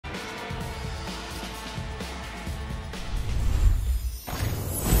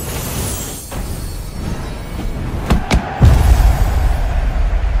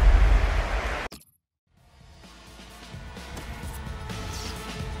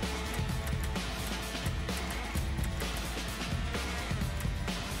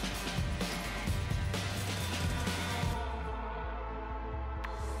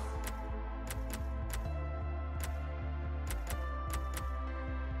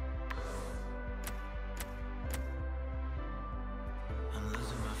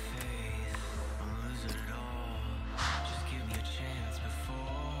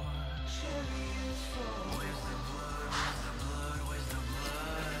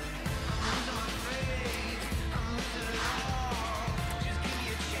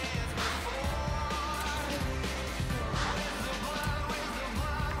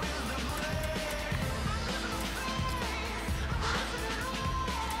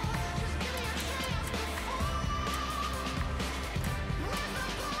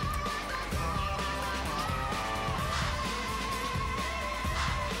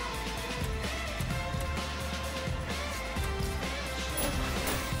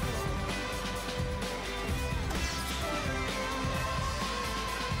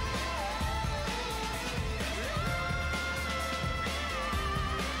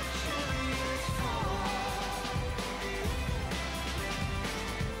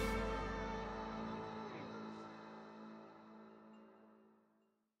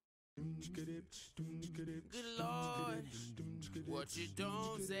Good Lord, what you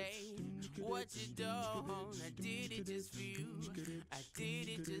don't say, what you don't. I did it just for you. I did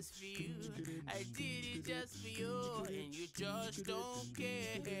it just for you. I did it just for you, and you just don't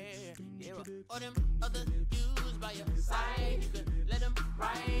care. Yeah, all them other dudes by your side, you could let them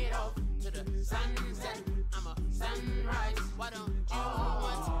ride off to the sunset. I'm a sunrise. Why don't you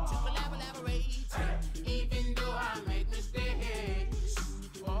want to collaborate? Even though I make mistakes.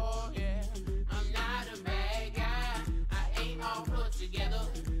 Oh yeah, I'm not a bad guy. I ain't all put together.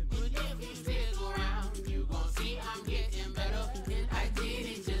 But if you stick around, you gon' see I'm getting better. And I did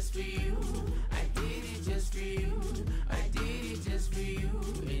it just for you. I did it just for you. I did it just for you.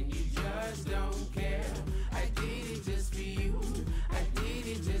 And you just don't care. I did it just for you. I did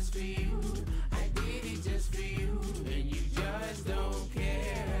it just for you. I did it just for you. And you just don't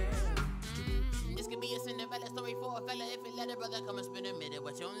care. This could be a Cinderella story for a fella if it let a brother come and spend a minute.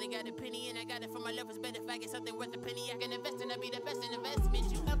 But you only got a penny and I got it from my lover's bed. If I get something worth a penny, I can invest in. I'll be the best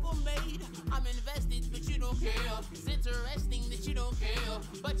investment you ever made. I'm invested, but you don't care. It's interesting that you don't care,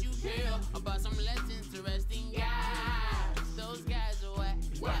 but you care about some less interesting guys. Those guys are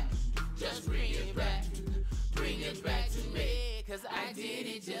what? Just bring it back. Bring it back to me, cause I did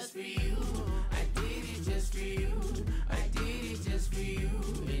it just for you. I did it just for you. I did it just for you.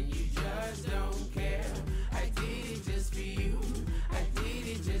 And you just don't care. I did it just for you. I did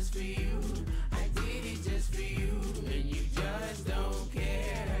it just for you. I did it just for you. And you just don't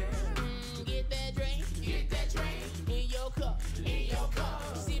care. Get that drink in your cup, in your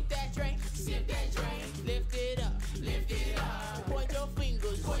cup. Sip that drink, lift it up, Point your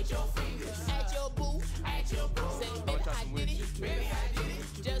fingers, at your boo, Say, baby, I did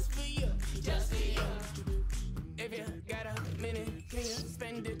it, just for you, If you got a minute, can you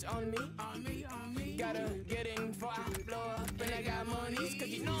spend it on me? Gotta get in before I blow up, and I got monies, cause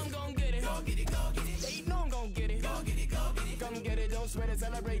you know I'm gon' get it. Go get it. Yeah, you know I'm gon' get it. Go get it. Come get it, don't sweat it,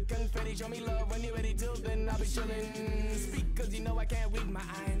 celebrate, confetti. Show me love when you're ready, till then I'll be chillin'. Speak, cause you know I can't read my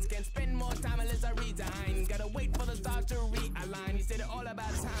eyes. Can't spend more time unless I resign. Gotta wait for the stars to realign. You said it all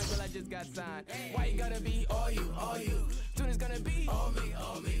about time, well I just got signed. Why you gotta be all you? Soon it's gonna be all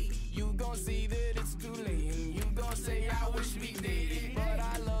me. You gon' see that it's too late, and you gon' say I wish we dated. But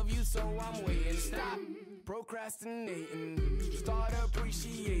I love you, so I'm waiting. Stop procrastinating, start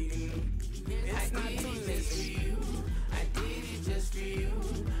appreciating. It's not too late. I did it just for you.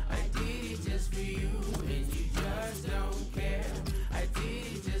 I did it just for you. And you just don't care. I did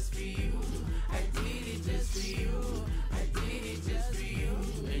it just for you. I did it just for you. I did it just for you.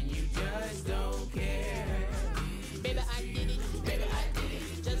 And you just don't care. Baby, I did it.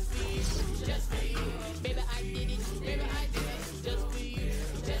 Just for you. Baby, I did it. Just for you. Did it.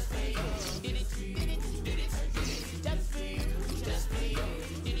 Just for you. Did it. Just for you.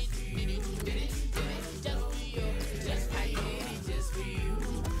 I did it just for you.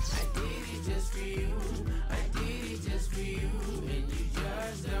 I did it just for you. I did it just for you. And you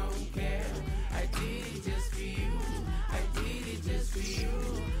just don't care. I did it just for you. I did it just for you.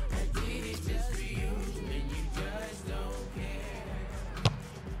 I did it just for you. And you just don't care.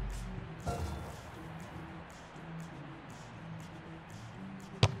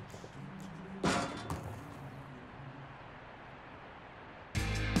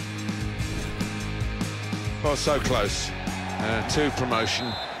 Well, so close to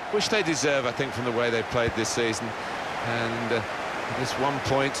promotion, which they deserve, I think, from the way they've played this season. And at this one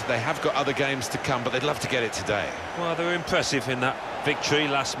point, they have got other games to come, but they'd love to get it today. Well, they were impressive in that victory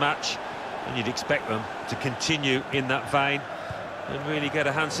last match, and you'd expect them to continue in that vein and really get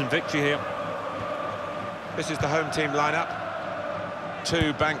a handsome victory here. This is the home team lineup.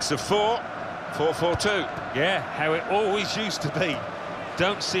 2 banks of 4, 4-4-2. Yeah, how it always used to be.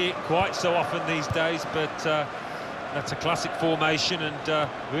 Don't see it quite so often these days, but that's a classic formation and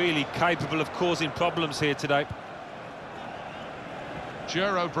really capable of causing problems here today.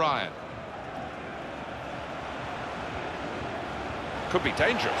 Joe O'Brien. Could be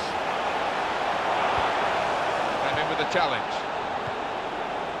dangerous. And in with the challenge.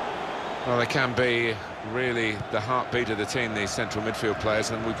 Well, they can be really the heartbeat of the team, these central midfield players,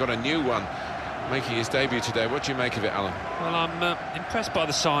 and we've got a new one making his debut today. What do you make of it, Alan? Well, I'm impressed by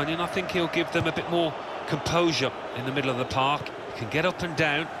the signing. I think he'll give them a bit more composure in the middle of the park. He can get up and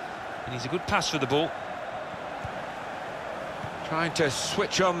down, and he's a good pass for the ball. Trying to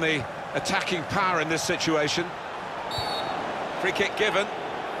switch on the attacking power in this situation. Free kick given,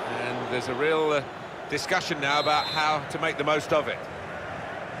 and there's a real discussion now about how to make the most of it.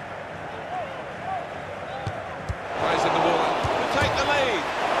 Plays in the wall to take the lead.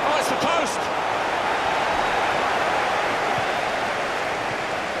 Oh, it's the post!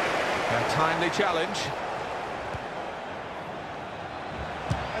 challenge.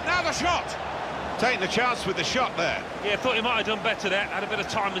 And now the shot! Taking the chance with the shot there. Yeah, thought he might have done better there. Had a bit of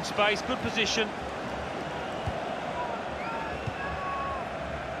time and space, good position.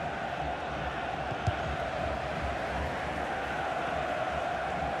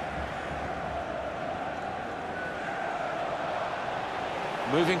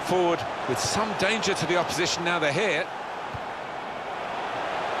 Moving forward with some danger to the opposition now they're here.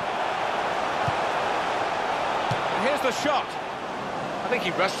 And here's the shot. I think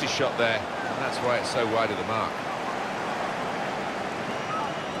he rushed his shot there, and that's why it's so wide of the mark.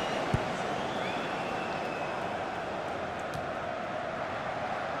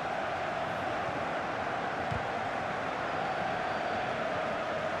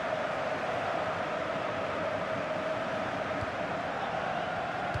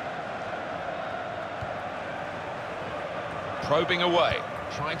 Probing away,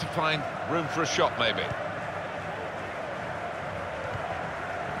 trying to find room for a shot maybe.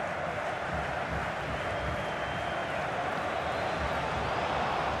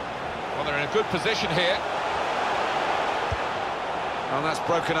 Well, they're in a good position here. And that's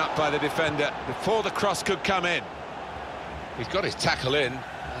broken up by the defender before the cross could come in. He's got his tackle in,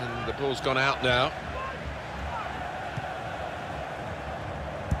 and the ball's gone out now.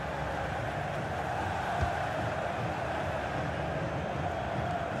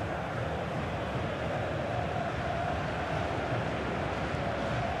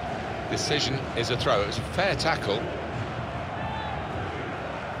 Decision is a throw. It was a fair tackle.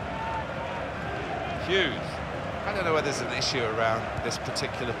 Hughes. I don't know whether there's an issue around this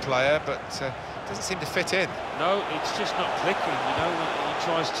particular player, but doesn't seem to fit in. No, it's just not clicking, you know, when he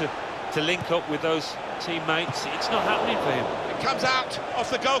tries to link up with those teammates. It's not happening for him. It comes out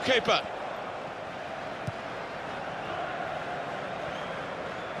off the goalkeeper.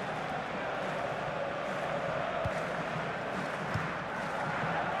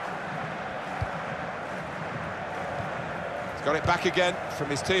 Got it back again from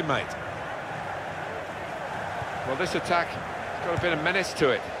his teammate. Well, this attack has got a bit of menace to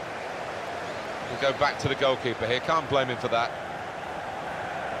it. We'll go back to the goalkeeper here. Can't blame him for that.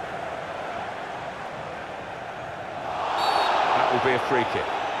 That will be a free kick.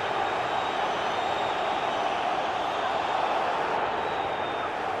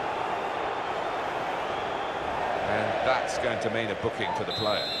 And that's going to mean a booking for the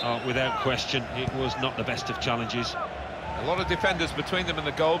player. Oh, without question, it was not the best of challenges. A lot of defenders between them and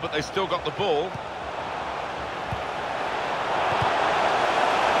the goal, but they still got the ball.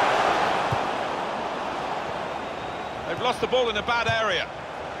 They've lost the ball in a bad area.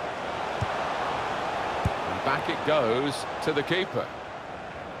 And back it goes to the keeper.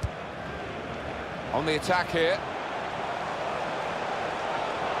 On the attack here.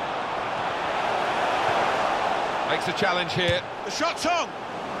 Makes a challenge here. The shot's on!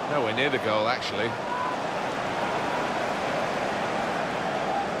 Nowhere near the goal, actually.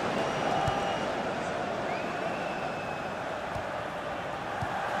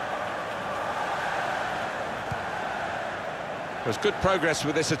 There's good progress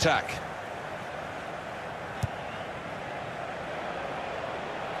with this attack.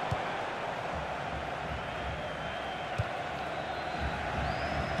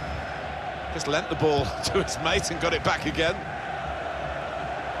 Just lent the ball to his mate and got it back again.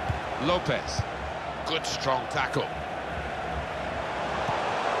 Lopez. Good strong tackle.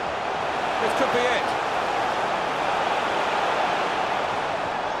 This could be it.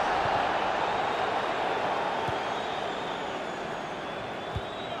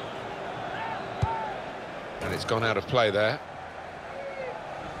 And it's gone out of play there.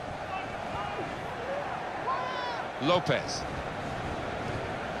 Lopez.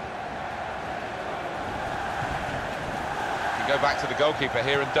 You go back to the goalkeeper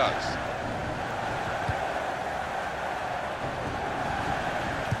here and does.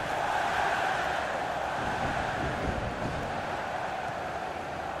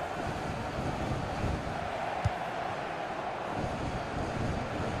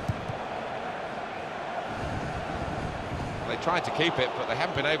 They tried to keep it, but they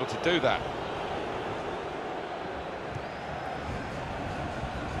haven't been able to do that.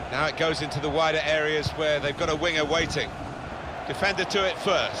 Now it goes into the wider areas where they've got a winger waiting. Defender to it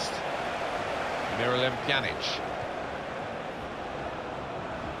first. Miralem Pjanic.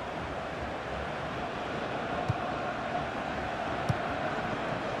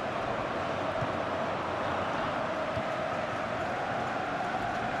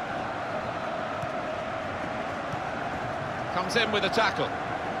 Comes in with a tackle.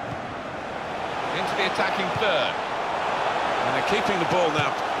 Into the attacking third. And they're keeping the ball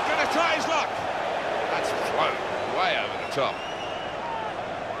now. Good going to try his luck. That's flown way over the top.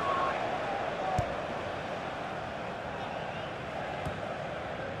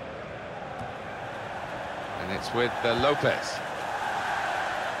 And it's with Lopez.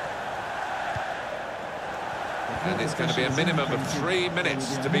 And it's going to be a minimum of 3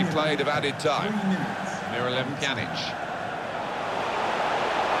 minutes to be played of added time. Miralem Pjanic.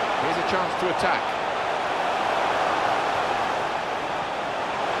 Here's a chance to attack.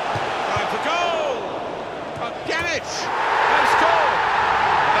 Time for goal! Pjanic! No score!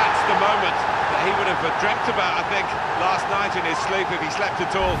 That's the moment that he would have dreamt about, I think, last night in his sleep, if he slept at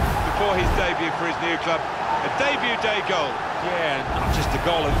all, before his debut for his new club. A debut day goal. Yeah, not just a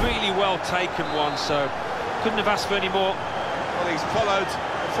goal, a really well taken one, so couldn't have asked for any more. Well, he's followed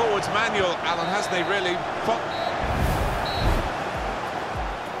the forwards manual, Alan, hasn't he, really?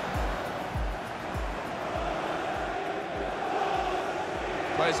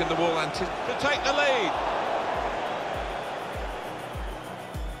 Plays in the wall and to take the lead.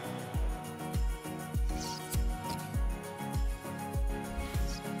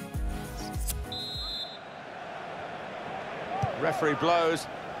 Referee blows,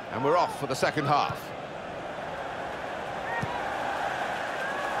 and we're off for the second half.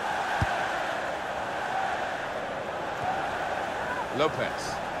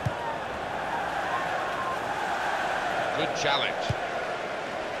 Lopez. Good challenge.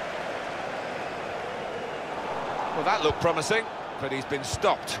 Well, that looked promising, but he's been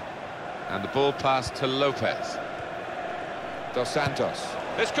stopped. And the ball passed to Lopez. Dos Santos.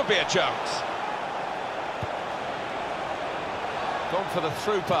 This could be a chance. Gone for the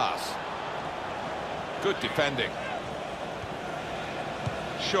through pass. Good defending.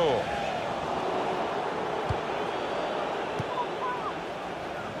 Shaw.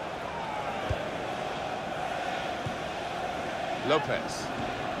 Lopez.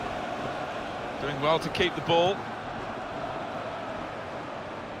 Doing well to keep the ball.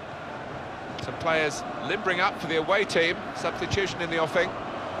 Some players limbering up for the away team. Substitution in the offing.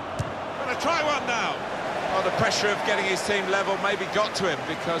 Gonna try one now. Oh, the pressure of getting his team level maybe got to him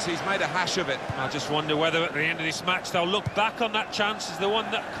because he's made a hash of it. I just wonder whether at the end of this match they'll look back on that chance as the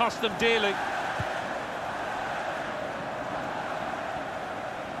one that cost them dearly.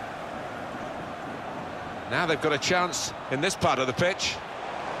 Now they've got a chance in this part of the pitch.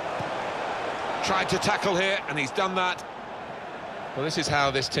 Tried to tackle here, and he's done that. Well, this is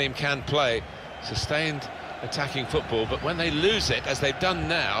how this team can play. Sustained attacking football, but when they lose it, as they've done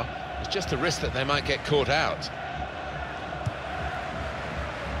now, it's just a risk that they might get caught out.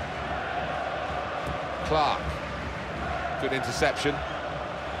 Clark. Good interception.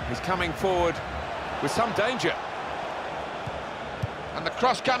 He's coming forward with some danger. And the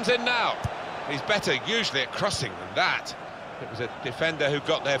cross comes in now. He's better usually at crossing than that. It was a defender who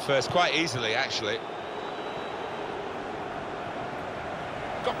got there first, quite easily, actually.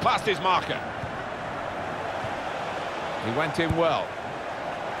 Got past his marker. He went in well.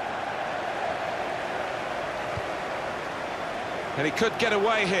 And he could get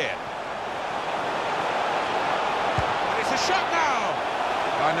away here. And it's a shot now!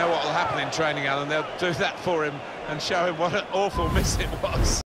 I know what will happen in training, Alan. They'll do that for him and show him what an awful miss it was.